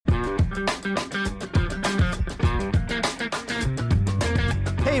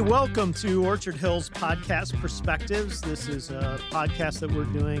Hey, welcome to Orchard Hill's podcast Perspectives. This is a podcast that we're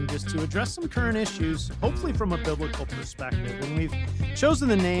doing just to address some current issues, hopefully from a biblical perspective. And we've chosen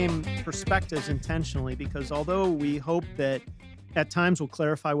the name Perspectives intentionally because although we hope that at times we'll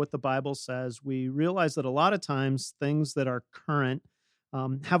clarify what the Bible says, we realize that a lot of times things that are current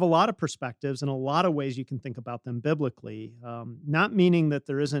have a lot of perspectives and a lot of ways you can think about them biblically. Not meaning that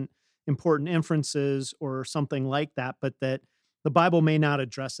there isn't important inferences or something like that, but that the Bible may not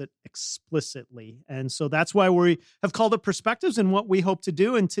address it explicitly. And so that's why we have called it Perspectives and what we hope to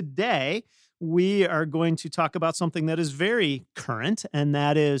do. And today we are going to talk about something that is very current, and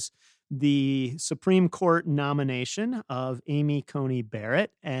that is the Supreme Court nomination of Amy Coney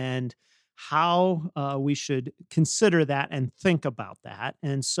Barrett and how we should consider that and think about that.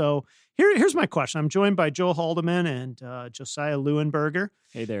 And so here's my question. I'm joined by Joe Haldeman and Josiah Leuenberger.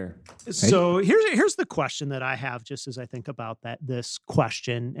 Hey there. So here's the question that I have just as I think about this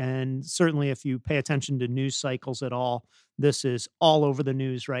question. And certainly if you pay attention to news cycles at all, this is all over the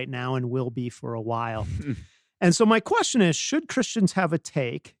news right now and will be for a while. And so my question is, should Christians have a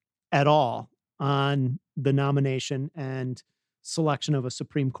take at all on the nomination and selection of a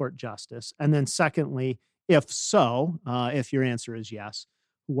Supreme Court justice? And then secondly, if so, if your answer is yes,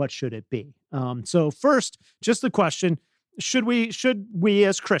 what should it be? So first, just the question, should we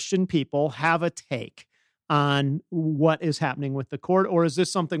as Christian people have a take on what is happening with the court? Or is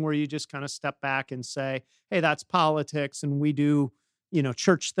this something where you just kind of step back and say, hey, that's politics and we do,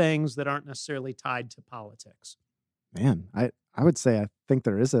 church things that aren't necessarily tied to politics? Man, I would say I think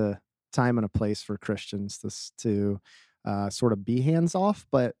there is a time and a place for Christians to sort of be hands off,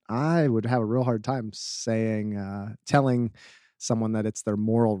 but I would have a real hard time telling someone that it's their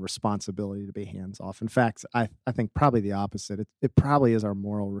moral responsibility to be hands off. In fact, I think probably the opposite. It probably is our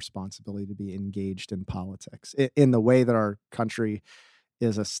moral responsibility to be engaged in politics in the way that our country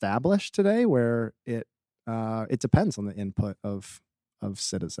is established today, where it depends on the input of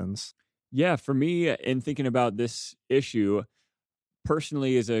citizens. Yeah, for me, in thinking about this issue,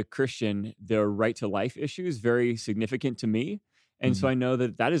 personally, as a Christian, the right to life issue is very significant to me. And so I know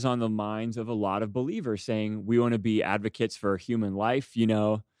that is on the minds of a lot of believers saying we want to be advocates for human life,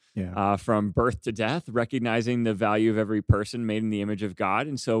 from birth to death, recognizing the value of every person made in the image of God.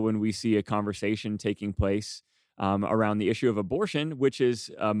 And so when we see a conversation taking place around the issue of abortion, which is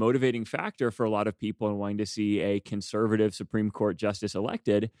a motivating factor for a lot of people and wanting to see a conservative Supreme Court justice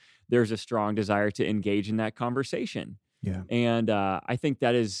elected, there's a strong desire to engage in that conversation. Yeah. And I think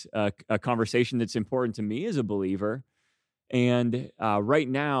that is a conversation that's important to me as a believer. And right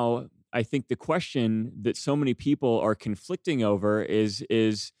now, I think the question that so many people are conflicting over is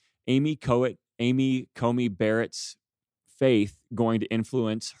Amy Coney Barrett's faith going to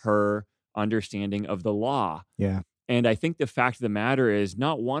influence her understanding of the law? Yeah. And I think the fact of the matter is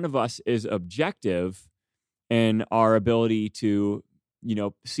not one of us is objective in our ability to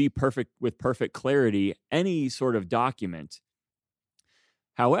see with perfect clarity any sort of document.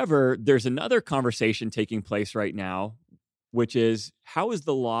 However, there's another conversation taking place right now, which is how is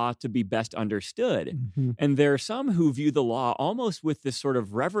the law to be best understood? Mm-hmm. And there are some who view the law almost with this sort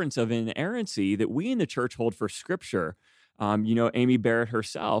of reverence of inerrancy that we in the church hold for Scripture. Amy Barrett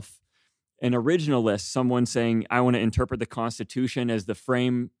herself, an originalist, someone saying, I want to interpret the Constitution as the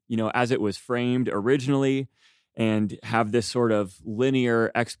frame, as it was framed originally, and have this sort of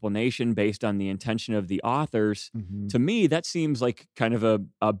linear explanation based on the intention of the authors. Mm-hmm. To me, that seems like kind of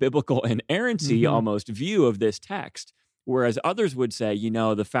a biblical inerrancy almost view of this text. Whereas others would say,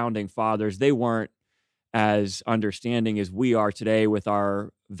 the founding fathers, they weren't as understanding as we are today with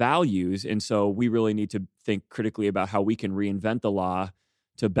our values. And so we really need to think critically about how we can reinvent the law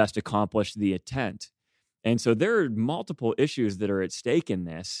to best accomplish the intent. And so there are multiple issues that are at stake in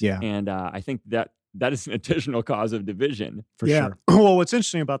this. Yeah. And I think that is an additional cause of division. For sure. Well, what's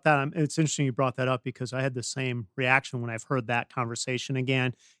interesting about that, it's interesting you brought that up because I had the same reaction when I've heard that conversation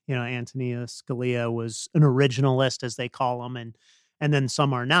again. Antonia Scalia was an originalist, as they call them, and then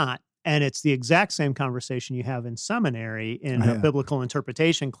some are not. And it's the exact same conversation you have in seminary in a biblical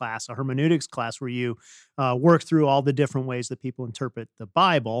interpretation class, a hermeneutics class, where you work through all the different ways that people interpret the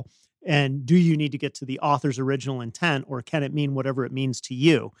Bible. And do you need to get to the author's original intent, or can it mean whatever it means to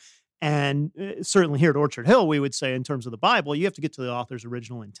you? And certainly here at Orchard Hill, we would say in terms of the Bible, you have to get to the author's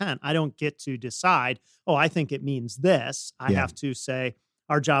original intent. I don't get to decide, I think it means this. I have to say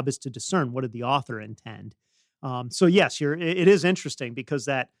our job is to discern what did the author intend. So yes, it is interesting because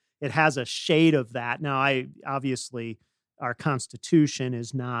that it has a shade of that. Now, obviously our Constitution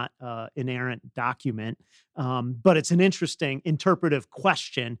is not an inerrant document, but it's an interesting interpretive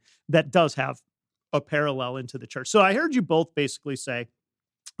question that does have a parallel into the church. So I heard you both basically say,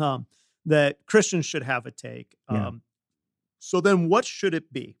 that Christians should have a take. So then what should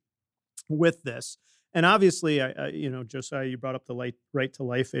it be with this? And obviously, Josiah, you brought up the right to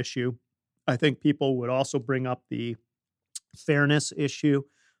life issue. I think people would also bring up the fairness issue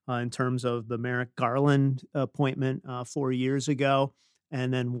in terms of the Merrick Garland appointment 4 years ago,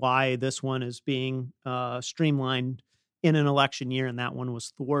 and then why this one is being streamlined in an election year and that one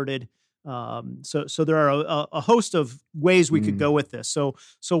was thwarted. So there are a host of ways we could go with this. So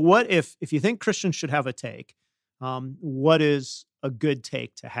what if you think Christians should have a take, what is a good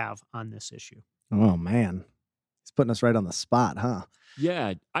take to have on this issue? Oh, man. He's putting us right on the spot, huh?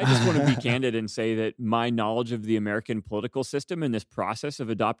 Yeah, I just want to be candid and say that my knowledge of the American political system and this process of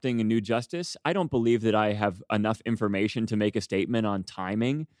adopting a new justice, I don't believe that I have enough information to make a statement on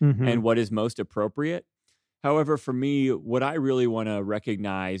timing and what is most appropriate. However, for me, what I really want to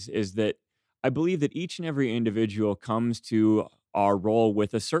recognize is that I believe that each and every individual comes to our role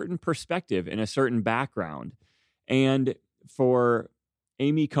with a certain perspective and a certain background. And for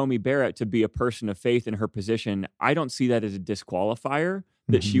Amy Coney Barrett to be a person of faith in her position, I don't see that as a disqualifier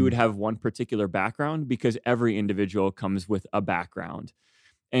that she would have one particular background, because every individual comes with a background.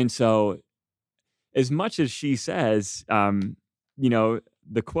 And so as much as she says,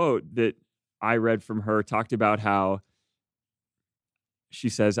 the quote that I read from her talked about how she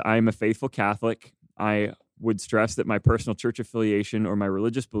says, "I am a faithful Catholic. I would stress that my personal church affiliation or my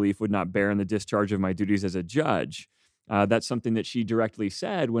religious belief would not bear in the discharge of my duties as a judge." That's something that she directly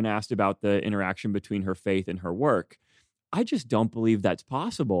said when asked about the interaction between her faith and her work. I just don't believe that's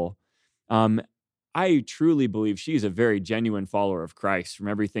possible. I truly believe she's a very genuine follower of Christ from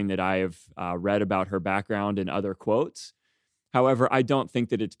everything that I have read about her background and other quotes. However, I don't think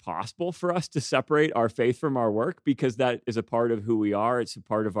that it's possible for us to separate our faith from our work, because that is a part of who we are. It's a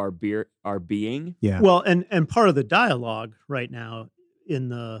part of our being. Yeah. Well, and part of the dialogue right now in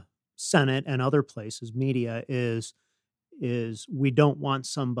the Senate and other places, media, is we don't want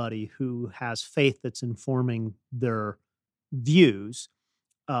somebody who has faith that's informing their views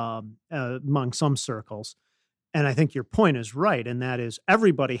among some circles. And I think your point is right, and that is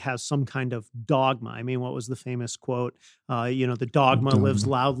everybody has some kind of dogma. I mean, what was the famous quote? The dogma lives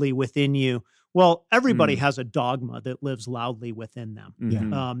loudly within you. Well, everybody has a dogma that lives loudly within them.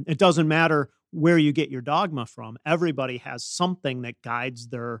 Yeah. It doesn't matter where you get your dogma from. Everybody has something that guides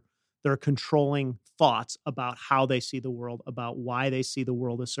their controlling thoughts about how they see the world, about why they see the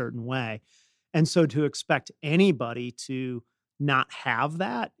world a certain way. And so to expect anybody to not have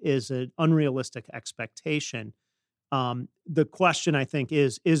that is an unrealistic expectation. The question, I think,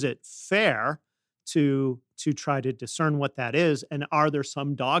 is it fair to try to discern what that is? And are there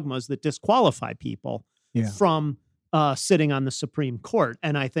some dogmas that disqualify people from sitting on the Supreme Court?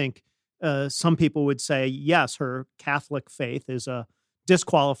 And I think some people would say, yes, her Catholic faith is a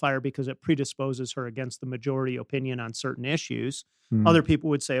disqualifier because it predisposes her against the majority opinion on certain issues. Other people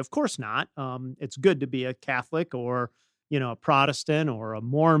would say, of course not. It's good to be a Catholic or, a Protestant or a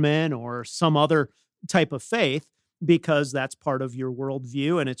Mormon or some other type of faith, because that's part of your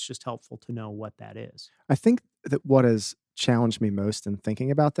worldview, and it's just helpful to know what that is. I think that what has challenged me most in thinking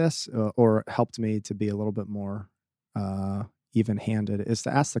about this, or helped me to be a little bit more even-handed, is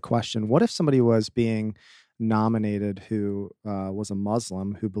to ask the question, what if somebody was being nominated who was a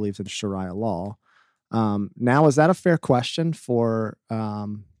Muslim who believes in Sharia law? Now, is that a fair question for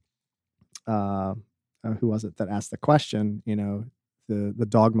who was it that asked the question? The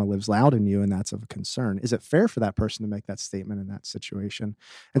dogma lives loud in you, and that's of concern. Is it fair for that person to make that statement in that situation?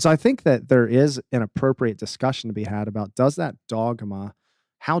 And so I think that there is an appropriate discussion to be had about,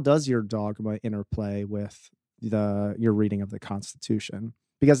 how does your dogma interplay with your reading of the Constitution?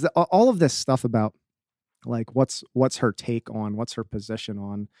 Because all of this stuff about, like, what's her take on, what's her position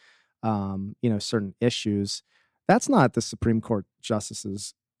on, certain issues, that's not the Supreme Court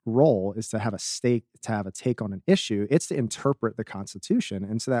justice's role, is to have a take on an issue. It's to interpret the Constitution,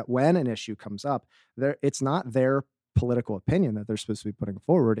 and so that when an issue comes up, it's not their political opinion that they're supposed to be putting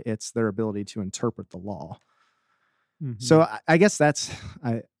forward, it's their ability to interpret the law. So I guess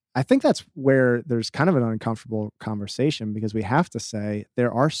I think that's where there's kind of an uncomfortable conversation, because we have to say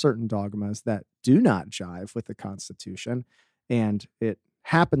there are certain dogmas that do not jive with the Constitution, and it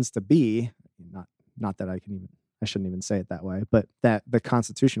happens to be not that I shouldn't even say it that way, but that the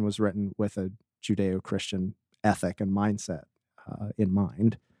Constitution was written with a Judeo-Christian ethic and mindset in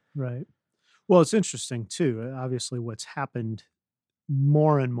mind. Right. Well, it's interesting too. Obviously, what's happened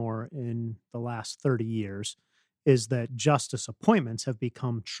more and more in the last 30 years is that justice appointments have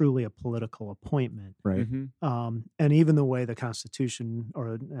become truly a political appointment. Right. And even the way the Constitution,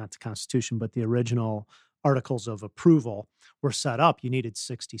 or not the Constitution, but the original articles of approval were set up, you needed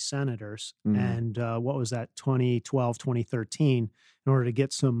 60 senators. And what was that, 2012, 2013? In order to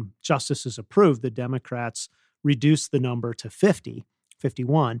get some justices approved, the Democrats reduced the number to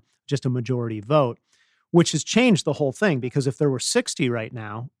 51, just a majority vote, which has changed the whole thing, because if there were 60 right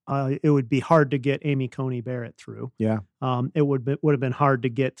now, it would be hard to get Amy Coney Barrett through. Yeah. It would have been hard to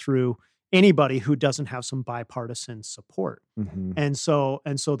get through anybody who doesn't have some bipartisan support. And so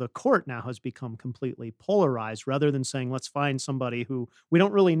the court now has become completely polarized. Rather than saying, let's find somebody who we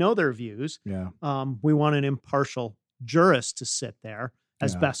don't really know their views, we want an impartial jurist to sit there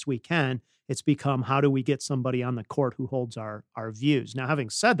as best we can. It's become, how do we get somebody on the court who holds our views? Now, having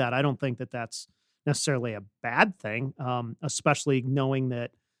said that, I don't think that that's necessarily a bad thing, especially knowing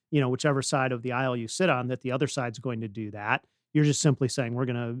that, whichever side of the aisle you sit on, that the other side's going to do that. You're just simply saying, we're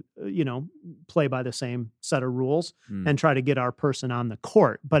going to, play by the same set of rules and try to get our person on the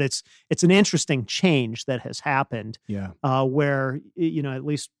court. But it's an interesting change that has happened, where, at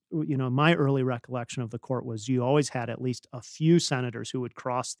least, my early recollection of the court was you always had at least a few senators who would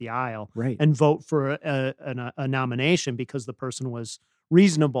cross the aisle and vote for a nomination because the person was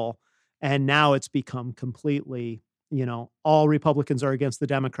reasonable. And now it's become completely, all Republicans are against the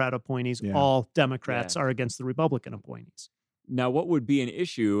Democrat appointees. All Democrats are against the Republican appointees. Now, what would be an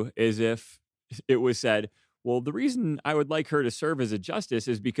issue is if it was said, well, the reason I would like her to serve as a justice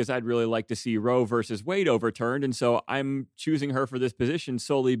is because I'd really like to see Roe versus Wade overturned. And so I'm choosing her for this position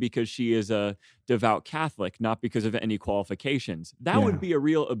solely because she is a devout Catholic, not because of any qualifications. That would be a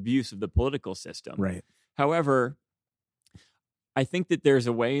real abuse of the political system. Right. However, I think that there's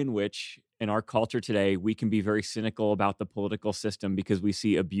a way in which in our culture today, we can be very cynical about the political system because we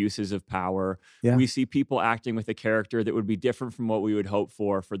see abuses of power. We see people acting with a character that would be different from what we would hope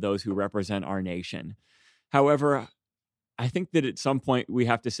for those who represent our nation. However, I think that at some point we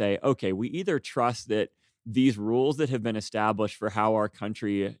have to say, okay, we either trust that these rules that have been established for how our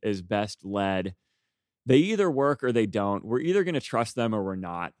country is best led, they either work or they don't. We're either going to trust them or we're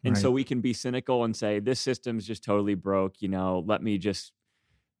not. And so we can be cynical and say, this system's just totally broke. Let me just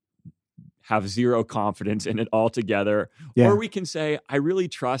have zero confidence in it altogether. Or we can say, I really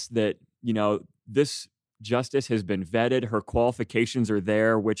trust that, this justice has been vetted. Her qualifications are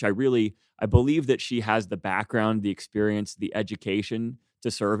there, which I believe that she has the background, the experience, the education to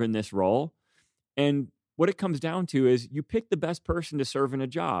serve in this role. And what it comes down to is you pick the best person to serve in a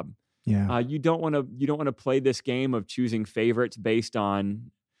job. You don't want to play this game of choosing favorites based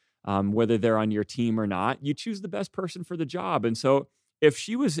on whether they're on your team or not. You choose the best person for the job. And so if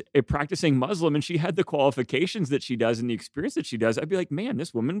she was a practicing Muslim and she had the qualifications that she does and the experience that she does, I'd be like, man,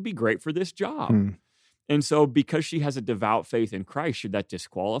 this woman would be great for this job. And so because she has a devout faith in Christ, should that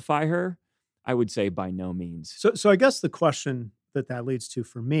disqualify her? I would say by no means. So I guess the question that leads to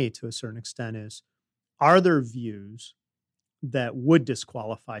for me to a certain extent is, are there views that would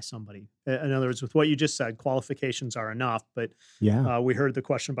disqualify somebody? In other words, with what you just said, qualifications are enough, but we heard the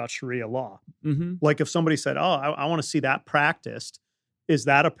question about Sharia law. Like if somebody said, oh, I want to see that practiced, is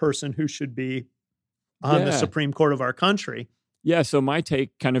that a person who should be on the Supreme Court of our country? Yeah, so my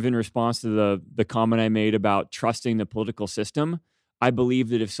take kind of in response to the comment I made about trusting the political system, I believe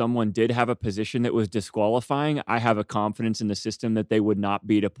that if someone did have a position that was disqualifying, I have a confidence in the system that they would not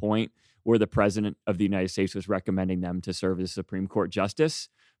be at a point where the president of the United States was recommending them to serve as Supreme Court justice,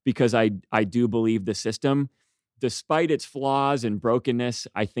 because I do believe the system, despite its flaws and brokenness,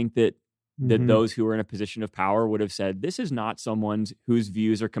 I think that those who are in a position of power would have said, this is not someone whose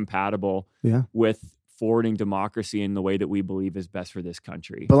views are compatible with forwarding democracy in the way that we believe is best for this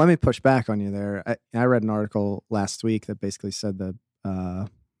country. But let me push back on you there. I read an article last week that basically said that, I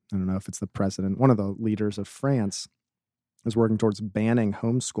don't know if it's the president, one of the leaders of France is working towards banning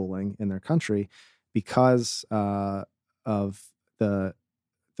homeschooling in their country because of the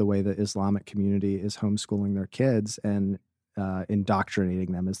way the Islamic community is homeschooling their kids and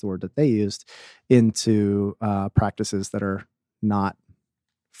indoctrinating them, is the word that they used, into practices that are not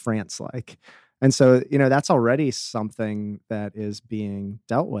France-like. And so, that's already something that is being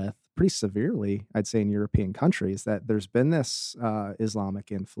dealt with pretty severely, I'd say, in European countries, that there's been this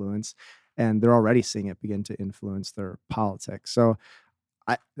Islamic influence, and they're already seeing it begin to influence their politics. So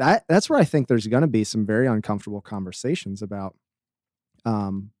that's where I think there's going to be some very uncomfortable conversations about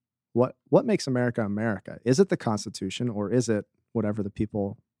what makes America America. Is it the Constitution, or is it whatever the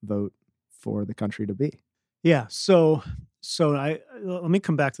people vote for the country to be? Yeah. So let me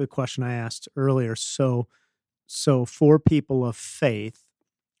come back to the question I asked earlier. So for people of faith,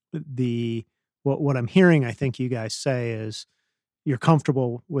 what I'm hearing, I think you guys say, is you're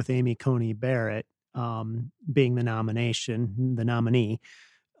comfortable with Amy Coney Barrett being the nominee.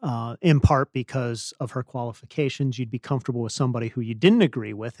 in part because of her qualifications. You'd be comfortable with somebody who you didn't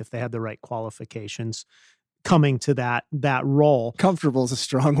agree with if they had the right qualifications coming to that role. Comfortable is a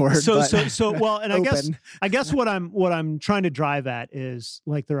strong word. So well, and open. I guess what I'm trying to drive at is,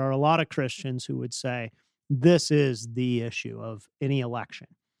 like, there are a lot of Christians who would say this is the issue of any election.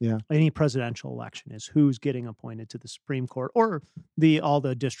 Yeah. Any presidential election is who's getting appointed to the Supreme Court or all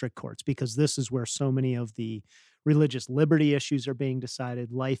the district courts, because this is where so many of the religious liberty issues are being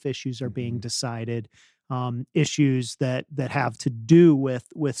decided, life issues are being decided, issues that have to do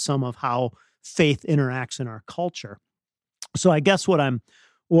with some of how faith interacts in our culture. So I guess what I'm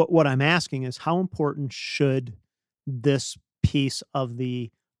asking is, how important should this piece of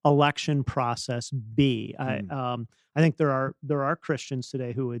the election process be? I think there are Christians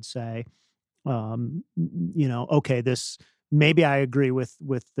today who would say, okay, this, maybe I agree with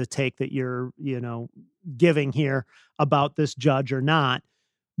the take that you're, giving here about this judge or not,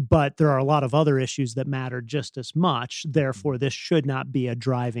 but there are a lot of other issues that matter just as much. Therefore, this should not be a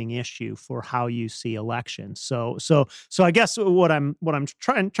driving issue for how you see elections. So I guess what I'm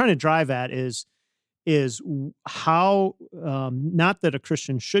trying to drive at is how, not that a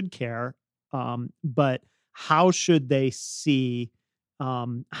Christian should care, but how should they see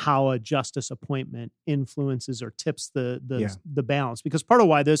how a justice appointment influences or tips the balance? Because part of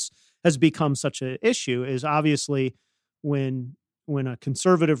why this has become such an issue is obviously when a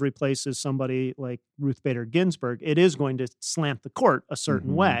conservative replaces somebody like Ruth Bader Ginsburg, it is going to slant the court a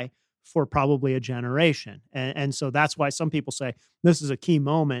certain way for probably a generation. And so that's why some people say this is a key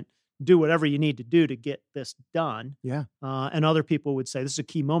moment. Do whatever you need to do to get this done. Yeah. And other people would say this is a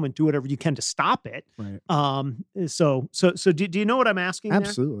key moment. Do whatever you can to stop it. Right. So do you know what I'm asking?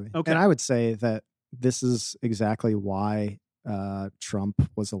 Absolutely. There? Okay. And I would say that this is exactly why Trump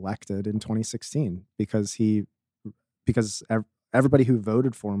was elected in 2016, because everybody who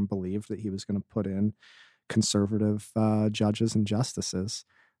voted for him believed that he was going to put in conservative judges and justices.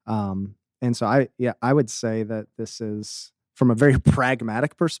 And so I would say that this is, from a very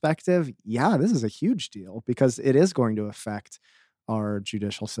pragmatic perspective, this is a huge deal, because it is going to affect our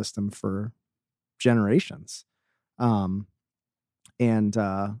judicial system for generations. More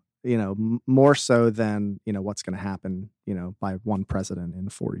so than, what's going to happen, by one president in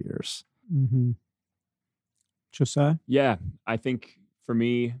 4 years. Mm-hmm. Josiah? Yeah, I think for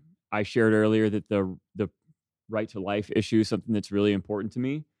me, I shared earlier that the right to life issue is something that's really important to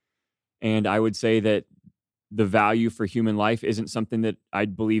me. And I would say that the value for human life isn't something that I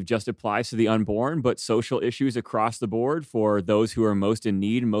believe just applies to the unborn, but social issues across the board for those who are most in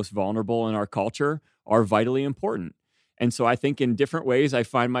need, most vulnerable in our culture, are vitally important. And so I think in different ways, I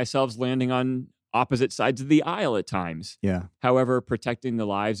find myself landing on opposite sides of the aisle at times. Yeah. However, protecting the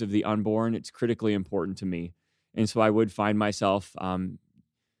lives of the unborn, it's critically important to me. And so I would find myself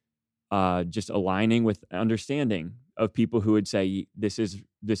just aligning with understanding of people who would say this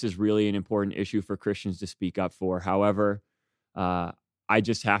is really an important issue for Christians to speak up for. However, I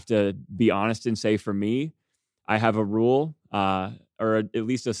just have to be honest and say, for me, I have a rule or at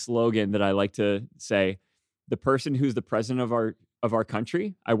least a slogan that I like to say: the person who's the president of our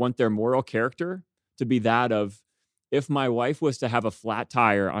country, I want their moral character to be that of, if my wife was to have a flat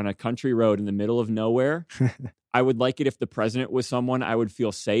tire on a country road in the middle of nowhere, I would like it if the president was someone I would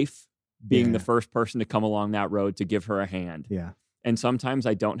feel safe being the first person to come along that road to give her a hand. Yeah. And sometimes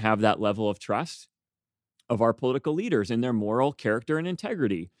I don't have that level of trust of our political leaders in their moral character and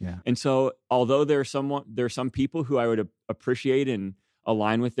integrity. Yeah. And so although there's some people who I would appreciate and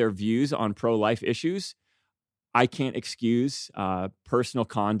align with their views on pro-life issues, I can't excuse personal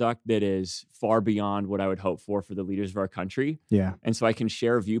conduct that is far beyond what I would hope for the leaders of our country. Yeah. And so I can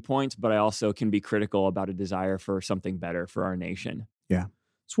share viewpoints, but I also can be critical about a desire for something better for our nation. Yeah.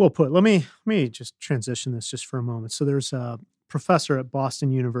 It's well put. Let me just transition this just for a moment. So there's a professor at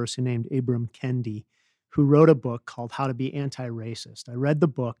Boston University named Ibram Kendi who wrote a book called How to Be Anti-Racist. I read the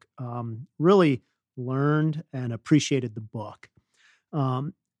book, really learned and appreciated the book.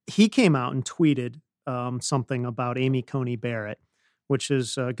 He came out and tweeted something about Amy Coney Barrett, which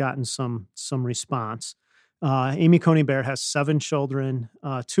has gotten some response. Amy Coney Barrett has 7 children,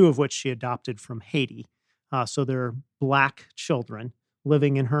 2 of which she adopted from Haiti. So they're Black children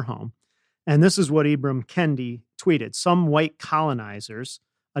living in her home. And this is what Ibram Kendi tweeted: some white colonizers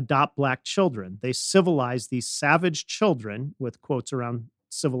adopt Black children. They civilize these savage children, with quotes around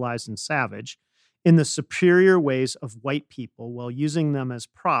civilized and savage, in the superior ways of white people, while using them as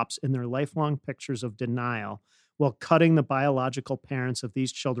props in their lifelong pictures of denial, while cutting the biological parents of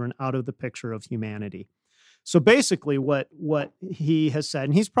these children out of the picture of humanity. So basically what he has said,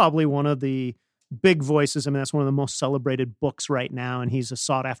 and he's probably one of the big voices. I mean, that's one of the most celebrated books right now, and he's a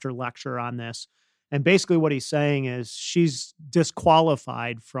sought-after lecturer on this. And basically what he's saying is she's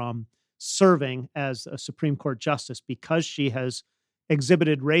disqualified from serving as a Supreme Court justice because she has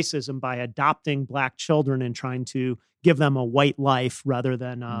exhibited racism by adopting Black children and trying to give them a white life rather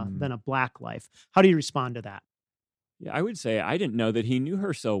than a Black life. How do you respond to that? Yeah, I would say I didn't know that he knew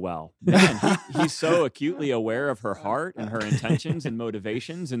her so well. Man, he's so acutely aware of her heart and her intentions and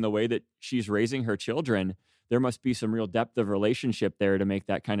motivations and the way that she's raising her children. There must be some real depth of relationship there to make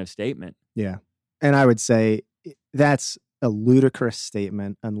that kind of statement. Yeah. And I would say that's a ludicrous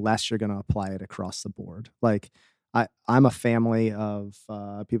statement unless you're going to apply it across the board. Like, I'm a family of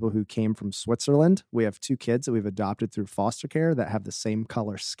people who came from Switzerland. We have 2 kids that we've adopted through foster care that have the same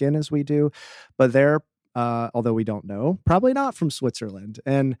color skin as we do, but they're, although we don't know, probably not from Switzerland.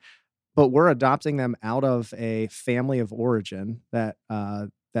 But we're adopting them out of a family of origin that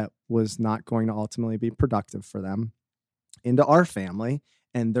was not going to ultimately be productive for them into our family.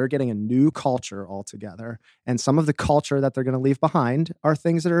 And they're getting a new culture altogether. And some of the culture that they're going to leave behind are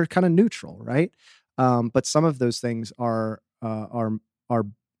things that are kind of neutral, right? But some of those things are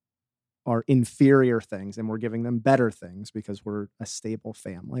inferior things, and we're giving them better things because we're a stable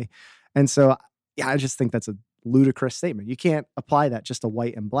family. And so, yeah, I just think that's a ludicrous statement. You can't apply that just to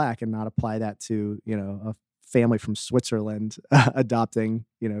white and Black and not apply that to, a family from Switzerland adopting,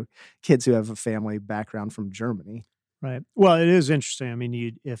 kids who have a family background from Germany. Right. Well, it is interesting. I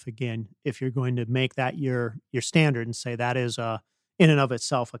mean, if you're going to make that your standard and say that is in and of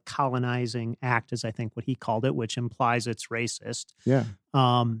itself a colonizing act, as I think what he called it, which implies it's racist. Yeah.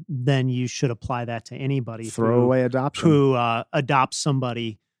 Then you should apply that to anybody Throwaway adoption who adopts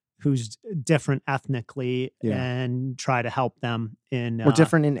somebody who's different ethnically and try to help them or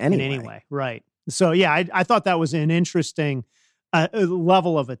different in any way. Right. So yeah, I thought that was an interesting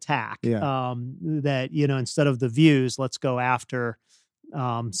level of attack. Yeah. That instead of the views, let's go after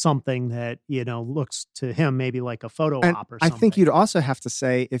something that looks to him maybe like a photo op or something. I think you'd also have to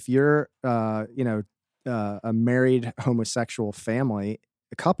say if you're a married homosexual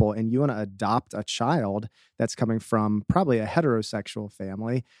couple and you want to adopt a child that's coming from probably a heterosexual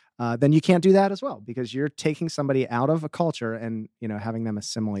family, then you can't do that as well because you're taking somebody out of a culture and having them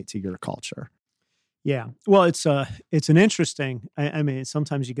assimilate to your culture. Yeah. Well, it's an interesting, I mean,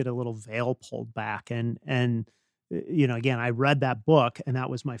 sometimes you get a little veil pulled back and again, I read that book and that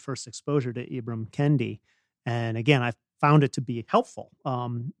was my first exposure to Ibram Kendi. And again, I found it to be helpful. I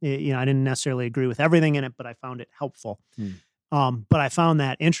didn't necessarily agree with everything in it, but I found it helpful. But I found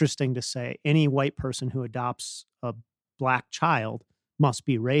that interesting to say any white person who adopts a Black child must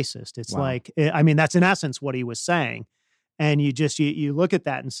be racist. It's like, I mean, that's in essence what he was saying. And you look at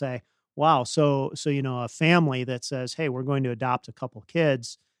that and say, wow. So, a family that says, hey, we're going to adopt a couple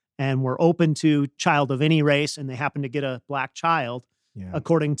kids and we're open to child of any race and they happen to get a Black child,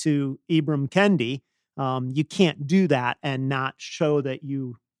 according to Ibram Kendi, you can't do that and not show that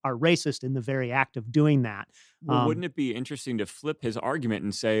you are racist in the very act of doing that. Well, wouldn't it be interesting to flip his argument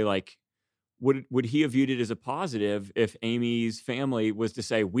and say, like, would he have viewed it as a positive if Amy's family was to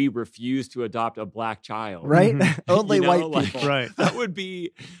say, we refuse to adopt a Black child? Right? Only white people. Right. That would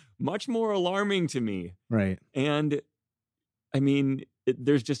be much more alarming to me. Right. And I mean,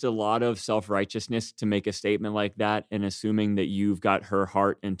 there's just a lot of self-righteousness to make a statement like that and assuming that you've got her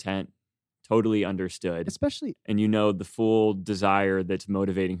heart intent totally understood. Especially, and the full desire that's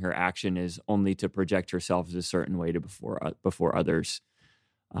motivating her action is only to project herself as a certain way before others.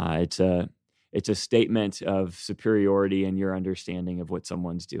 It's a statement of superiority in your understanding of what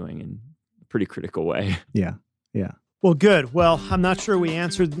someone's doing in a pretty critical way. Yeah. Yeah. Well, good. Well, I'm not sure we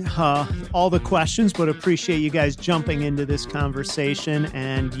answered all the questions, but appreciate you guys jumping into this conversation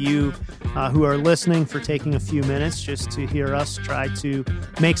and you who are listening for taking a few minutes just to hear us try to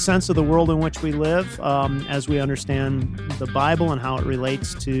make sense of the world in which we live as we understand the Bible and how it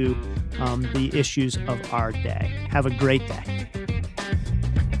relates to the issues of our day. Have a great day.